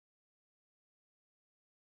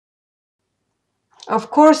Of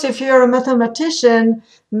course, if you're a mathematician,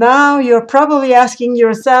 now you're probably asking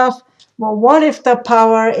yourself, well, what if the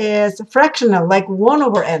power is fractional, like 1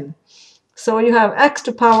 over n? So you have x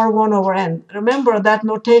to power 1 over n. Remember that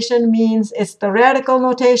notation means it's the radical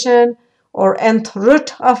notation or nth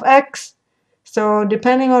root of x. So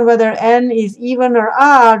depending on whether n is even or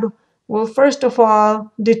odd, we'll first of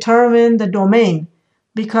all determine the domain,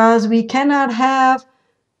 because we cannot have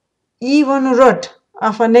even root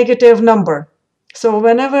of a negative number. So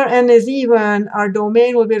whenever n is even, our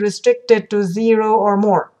domain will be restricted to 0 or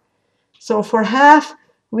more. So for half,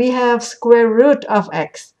 we have square root of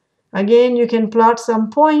x. Again, you can plot some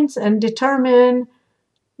points and determine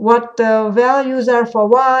what the values are for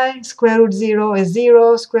y. Square root 0 is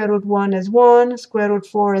 0, square root 1 is 1, square root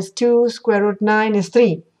 4 is 2, square root 9 is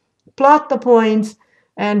 3. Plot the points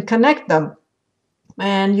and connect them.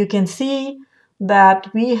 And you can see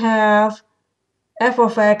that we have f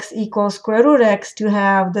of x equals square root x to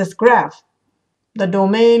have this graph. The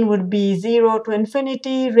domain would be 0 to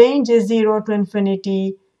infinity, range is 0 to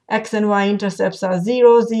infinity, x and y intercepts are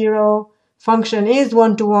 0, 0, function is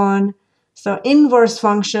 1 to 1. So inverse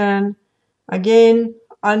function, again,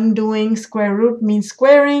 undoing square root means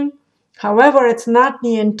squaring. However, it's not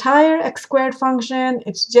the entire x squared function,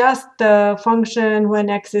 it's just the function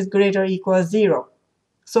when x is greater or equals 0.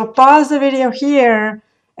 So pause the video here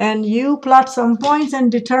and you plot some points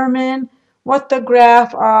and determine what the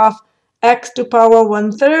graph of x to power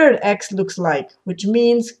 1/3 x looks like, which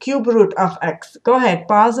means cube root of x. Go ahead,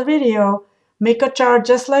 pause the video, make a chart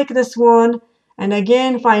just like this one, and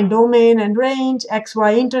again find domain and range, x,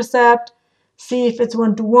 y intercept, see if it's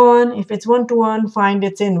 1 to 1. If it's 1 to 1, find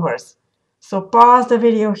its inverse. So pause the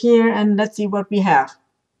video here and let's see what we have.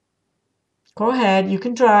 Go ahead, you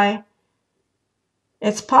can try.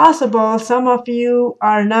 It's possible some of you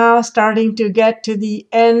are now starting to get to the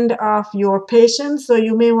end of your patience, so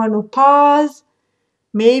you may want to pause,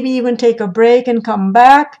 maybe even take a break and come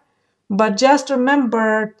back. But just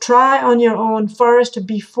remember, try on your own first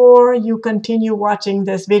before you continue watching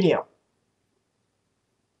this video.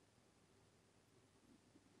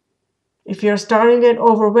 If you're starting to get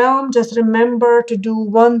overwhelmed, just remember to do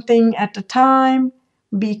one thing at a time.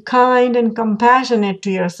 Be kind and compassionate to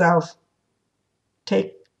yourself.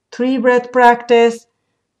 Take 3 breath practice.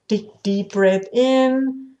 Take deep breath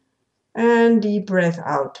in and deep breath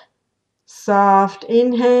out. Soft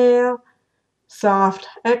inhale, soft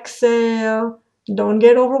exhale. Don't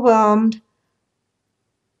get overwhelmed.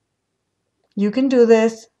 You can do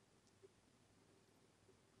this.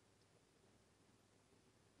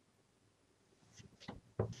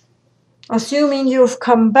 Assuming you've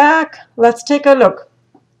come back, let's take a look.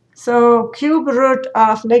 So cube root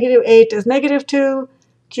of -8 is -2.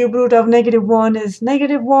 Cube root of -1 is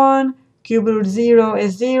 -1. Cube root 0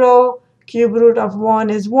 is 0. Cube root of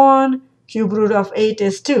 1 is 1. Cube root of 8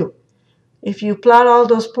 is 2. If you plot all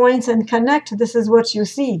those points and connect, this is what you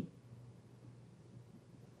see.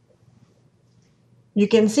 You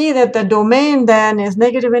can see that the domain then is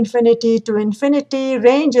 -infinity to infinity,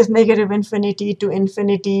 range is -infinity to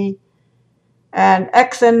infinity, and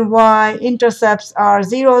x and y intercepts are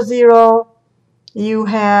 0, 0. You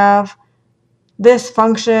have this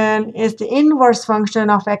function is the inverse function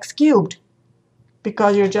of x cubed,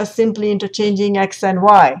 because you're just simply interchanging x and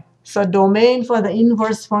y. So domain for the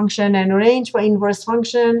inverse function and range for inverse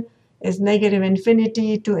function is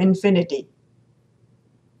 -infinity to infinity.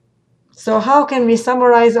 So how can we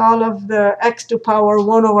summarize all of the x to power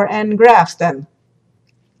 1 over n graphs then?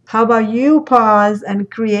 How about you pause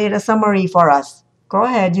and create a summary for us? Go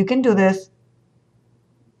ahead, you can do this.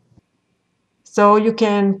 So you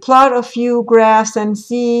can plot a few graphs and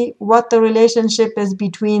see what the relationship is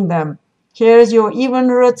between them. Here's your even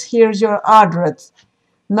roots, here's your odd roots.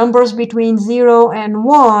 Numbers between 0 and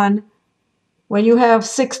 1, when you have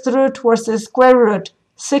sixth root versus square root,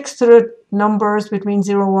 sixth root numbers between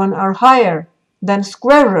 0 and 1 are higher than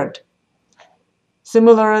square root.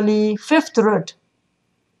 Similarly, fifth root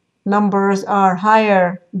numbers are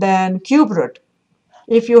higher than cube root.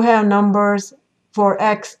 If you have numbers for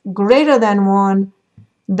x greater than 1,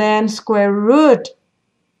 then square root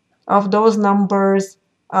of those numbers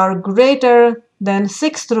are greater than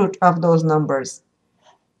sixth root of those numbers.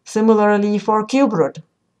 Similarly for cube root.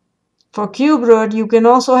 For cube root, you can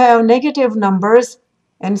also have negative numbers,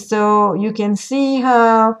 and so you can see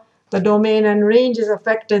how the domain and range is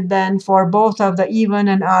affected then for both of the even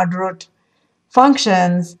and odd root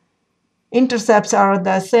functions. Intercepts are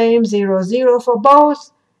the same, 0, 0 for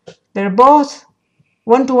both. They're both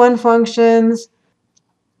one-to-one functions.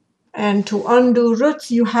 And to undo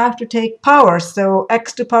roots, you have to take powers. So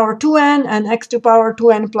x to power 2n and x to power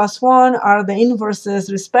 2n plus 1 are the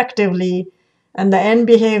inverses respectively. And the n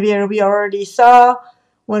behavior we already saw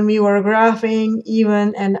when we were graphing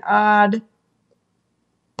even and odd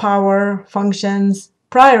power functions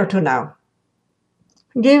prior to now.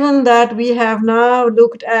 Given that we have now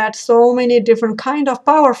looked at so many different kind of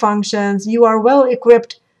power functions, you are well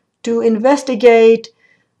equipped to investigate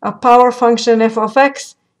a power function f of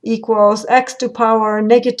x equals x to power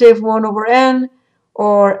negative 1 over n,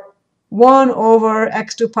 or 1 over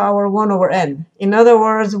x to power 1 over n. In other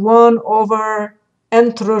words, 1 over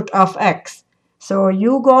nth root of x. So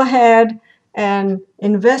you go ahead and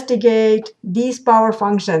investigate these power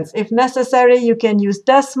functions. If necessary, you can use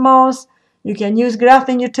Desmos, you can use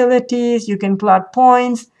graphing utilities, you can plot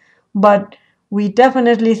points, but we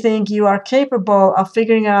definitely think you are capable of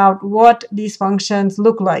figuring out what these functions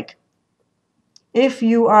look like. If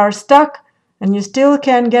you are stuck and you still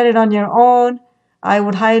can't get it on your own, I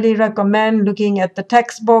would highly recommend looking at the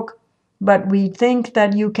textbook, but we think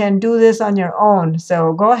that you can do this on your own.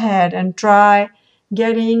 So go ahead and try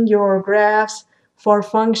getting your graphs for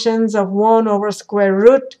functions of 1 over square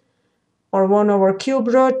root or 1 over cube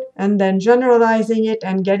root, and then generalizing it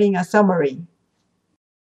and getting a summary.